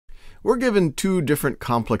we're given two different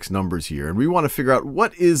complex numbers here, and we want to figure out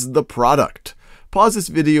what is the product. Pause this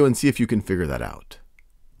video and see if you can figure that out.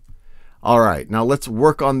 All right, now let's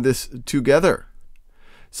work on this together.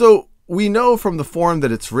 So we know from the form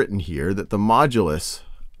that it's written here that the modulus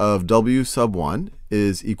of w sub 1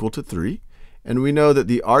 is equal to 3. And we know that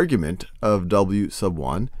the argument of w sub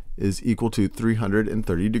 1 is equal to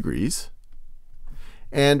 330 degrees.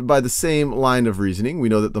 And by the same line of reasoning, we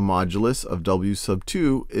know that the modulus of w sub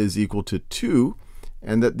 2 is equal to 2,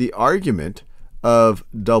 and that the argument of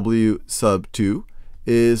w sub 2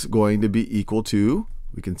 is going to be equal to,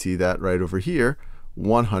 we can see that right over here,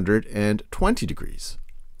 120 degrees.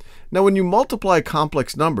 Now, when you multiply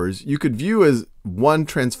complex numbers, you could view as one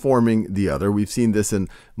transforming the other. We've seen this in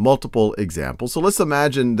multiple examples. So let's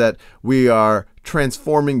imagine that we are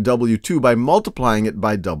transforming w2 by multiplying it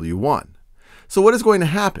by w1. So what is going to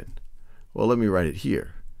happen? Well, let me write it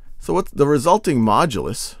here. So what's the resulting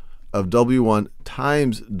modulus of w1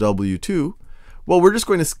 times w2? Well, we're just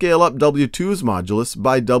going to scale up w2's modulus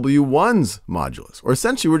by w1's modulus. Or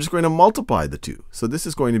essentially, we're just going to multiply the two. So this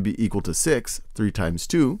is going to be equal to 6, 3 times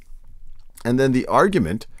 2. And then the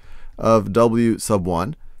argument of w sub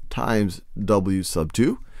 1 times w sub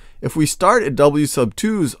 2. If we start at w sub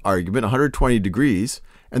 2's argument, 120 degrees,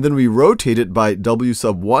 and then we rotate it by w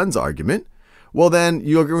sub 1's argument, well, then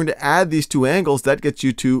you're going to add these two angles. That gets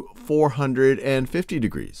you to 450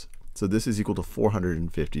 degrees. So this is equal to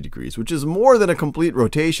 450 degrees, which is more than a complete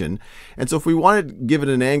rotation. And so if we wanted to give it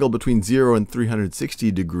an angle between 0 and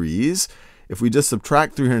 360 degrees, if we just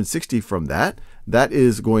subtract 360 from that, that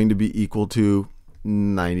is going to be equal to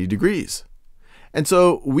 90 degrees. And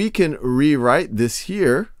so we can rewrite this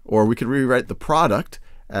here, or we can rewrite the product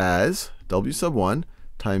as w sub 1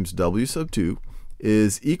 times w sub 2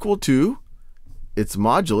 is equal to its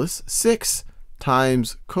modulus, 6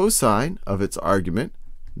 times cosine of its argument,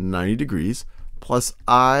 90 degrees, plus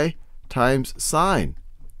I times sine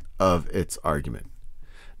of its argument.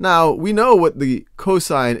 Now, we know what the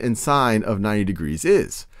cosine and sine of 90 degrees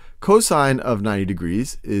is. Cosine of 90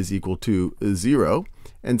 degrees is equal to 0,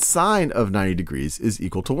 and sine of 90 degrees is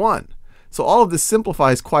equal to 1. So all of this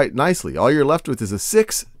simplifies quite nicely. All you're left with is a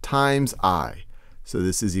 6 times I. So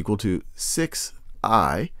this is equal to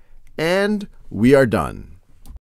 6i, and we are done.